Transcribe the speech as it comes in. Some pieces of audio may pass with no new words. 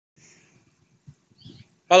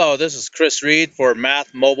Hello, this is Chris Reed for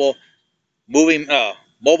Mobile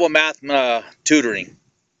Math Tutoring,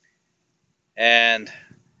 and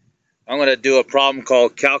I'm going to do a problem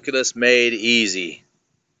called Calculus Made Easy.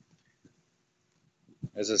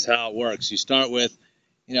 This is how it works. You start with,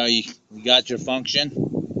 you got your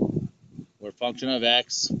function, or function of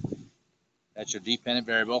x. That's your dependent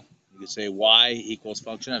variable. You can say y equals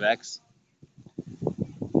function of x,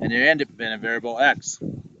 and your independent variable x.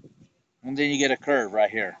 And then you get a curve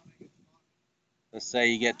right here. Let's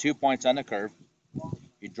say you get 2 points on the curve.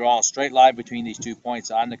 You draw a straight line between these 2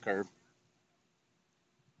 points on the curve.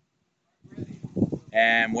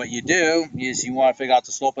 And what you do is you want to figure out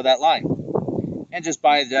the slope of that line. And just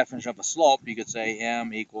by the definition of a slope, you could say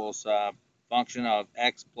m equals function of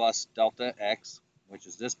x plus delta x, which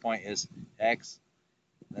is this point is x.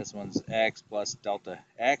 This one's x plus delta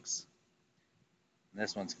x. And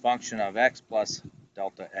this one's function of x plus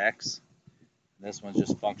delta x. And this one's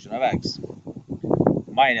just function of x.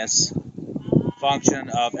 Minus function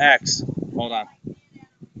of x. Hold on.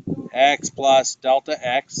 X plus delta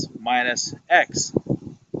x minus x.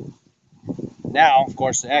 Now, of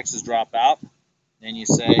course, the x's drop out. Then you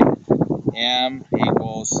say m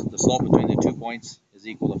equals the slope between the 2 points is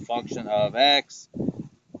equal to function of x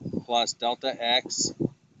plus delta x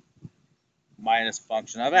minus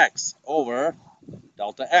function of x over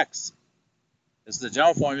delta x. This is the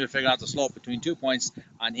general formula to figure out the slope between 2 points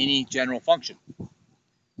on any general function.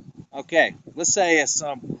 Okay, let's say it's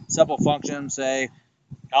some simple function. Say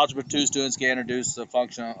Algebra 2 students can introduce the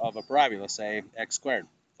function of a parabola, say x squared.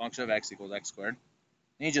 Function of x equals x squared.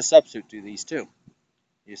 And you just substitute these two.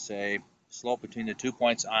 You say slope between the 2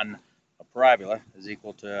 points on a parabola is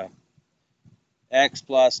equal to x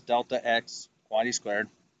plus delta x quantity squared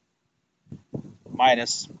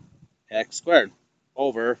minus x squared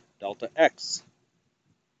over delta x.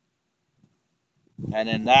 And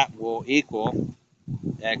then that will equal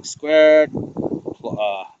x squared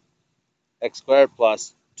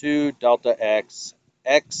plus 2 delta x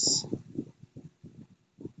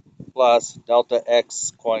plus delta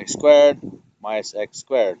x quantity squared minus x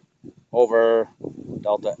squared over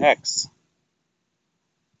delta x.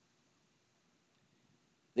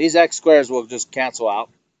 These x squares will just cancel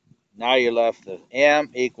out. Now you're left with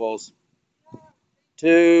m equals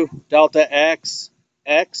 2 delta x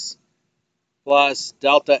plus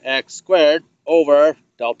delta x squared over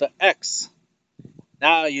delta x.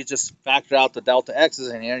 Now you just factor out the delta x's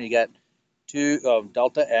in here, and you get 2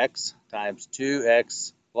 delta x times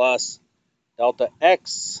 2x plus delta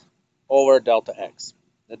x over delta x.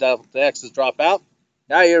 The delta x's drop out.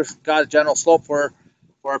 Now you've got a general slope for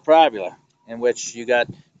a parabola, in which you got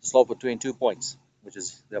the slope between 2 points, which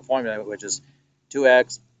is the formula, which is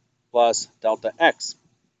 2x plus delta x.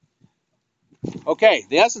 Okay,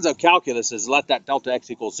 the essence of calculus is let that delta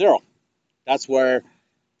x equal 0. That's where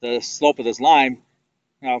the slope of this line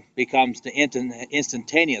becomes the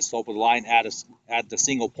instantaneous slope of the line at the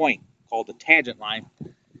single point, called the tangent line,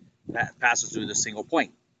 that passes through the single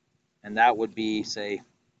point. And that would be, say,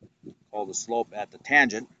 called the slope at the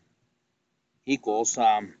tangent equals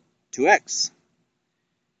 2x.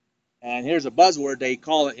 And here's a buzzword they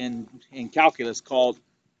call it in calculus called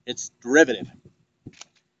its derivative.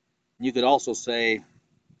 You could also say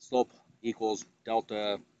slope equals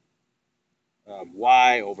delta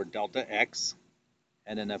y over delta x.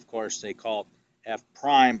 And then, of course, they call f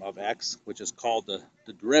prime of x, which is called the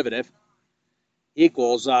derivative,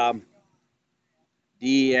 equals dy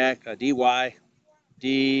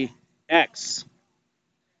dx.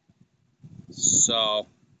 So,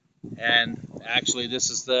 and actually, this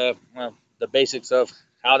is the basics of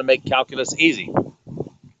how to make calculus easy.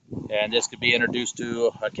 And this could be introduced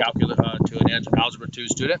to an Algebra 2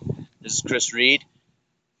 student. This is Chris Reed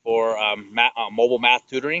for Mobile Math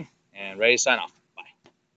Tutoring, and ready to sign off.